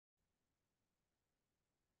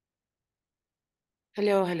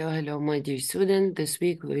Hello, my dear student. This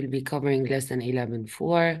week we will be covering lesson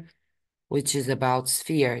 11.4, which is about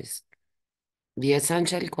spheres. The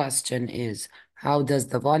essential question is, how does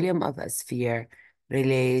the volume of a sphere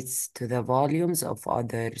relates to the volumes of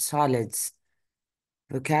other solids?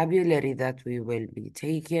 Vocabulary that we will be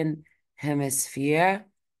taking: hemisphere.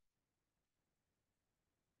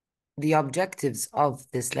 The objectives of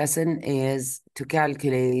this lesson is to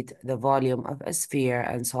calculate the volume of a sphere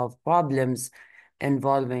and solve problems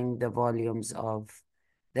involving the volumes of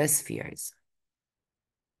the spheres.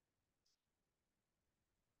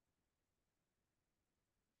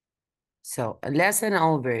 So, a lesson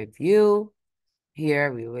overview.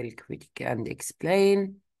 Here we will critique and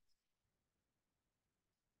explain.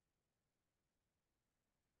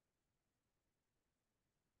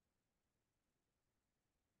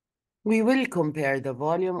 We will compare the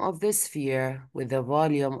volume of the sphere with the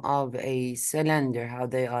volume of a cylinder, how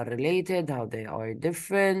they are related, how they are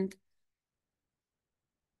different.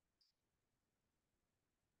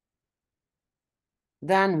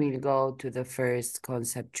 Then we'll go to the first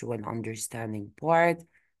conceptual understanding part,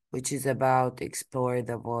 which is about explore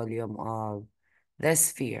the volume of the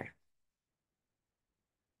sphere.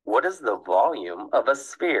 What is the volume of a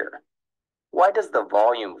sphere? Why does the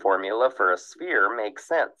volume formula for a sphere make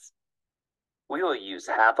sense? We will use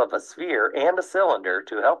half of a sphere and a cylinder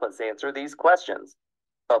to help us answer these questions.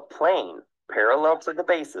 A plane parallel to the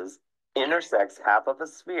bases intersects half of a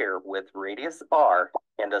sphere with radius r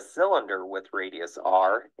and a cylinder with radius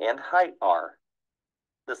r and height r.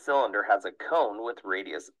 The cylinder has a cone with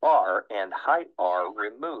radius r and height r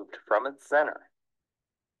removed from its center.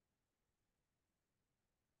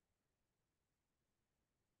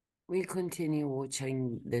 We'll continue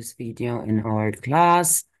watching this video in our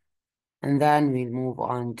class, and then we'll move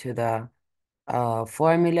on to the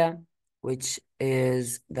formula, which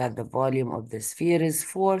is that the volume of the sphere is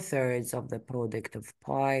 4/3 of the product of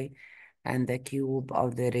pi and the cube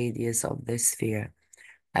of the radius of the sphere.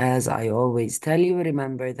 As I always tell you,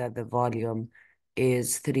 remember that the volume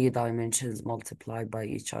is 3 dimensions multiplied by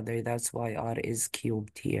each other. That's why r is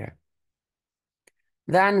cubed here.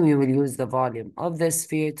 Then we will use the volume of the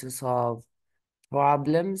sphere to solve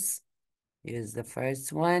problems. Here's the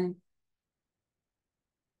first one.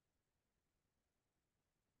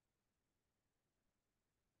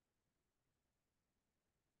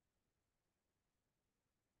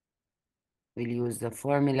 We'll use the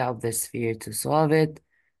formula of the sphere to solve it.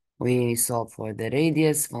 We solve for the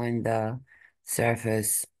radius, find the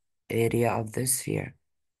surface area of the sphere.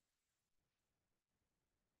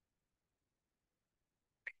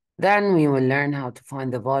 Then we will learn how to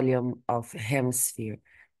find the volume of hemisphere.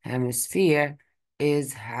 Hemisphere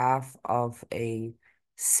is half of a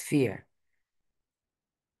sphere.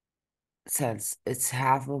 Since it's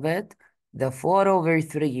half of it, the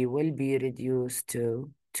 4/3 will be reduced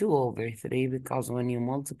to 2/3 because when you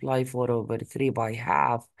multiply 4/3 by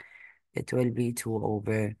half, it will be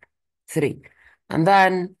 2/3. And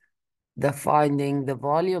then finding the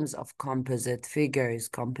volumes of composite figures.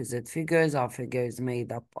 Composite figures are figures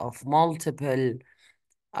made up of multiple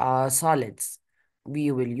solids.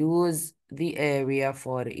 We will use the area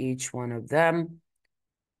for each one of them,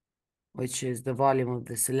 which is the volume of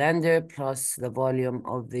the cylinder plus the volume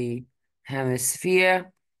of the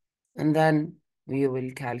hemisphere, and then we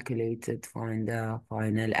will calculate it, find the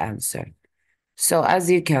final answer. So as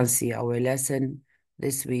you can see, our lesson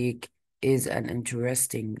this week is an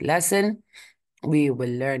interesting lesson. We will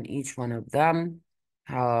learn each one of them,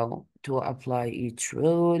 how to apply each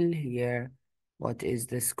rule here. What is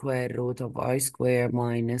the square root of r square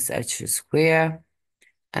minus h square,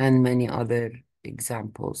 and many other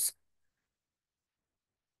examples.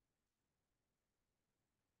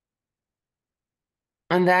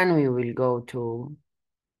 And then we will go to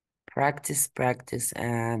practice, practice,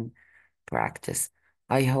 and practice.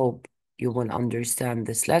 I hope you will understand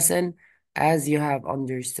this lesson as you have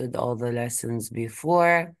understood all the lessons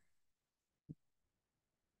before.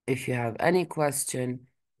 If you have any question,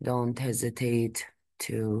 don't hesitate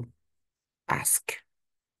to ask.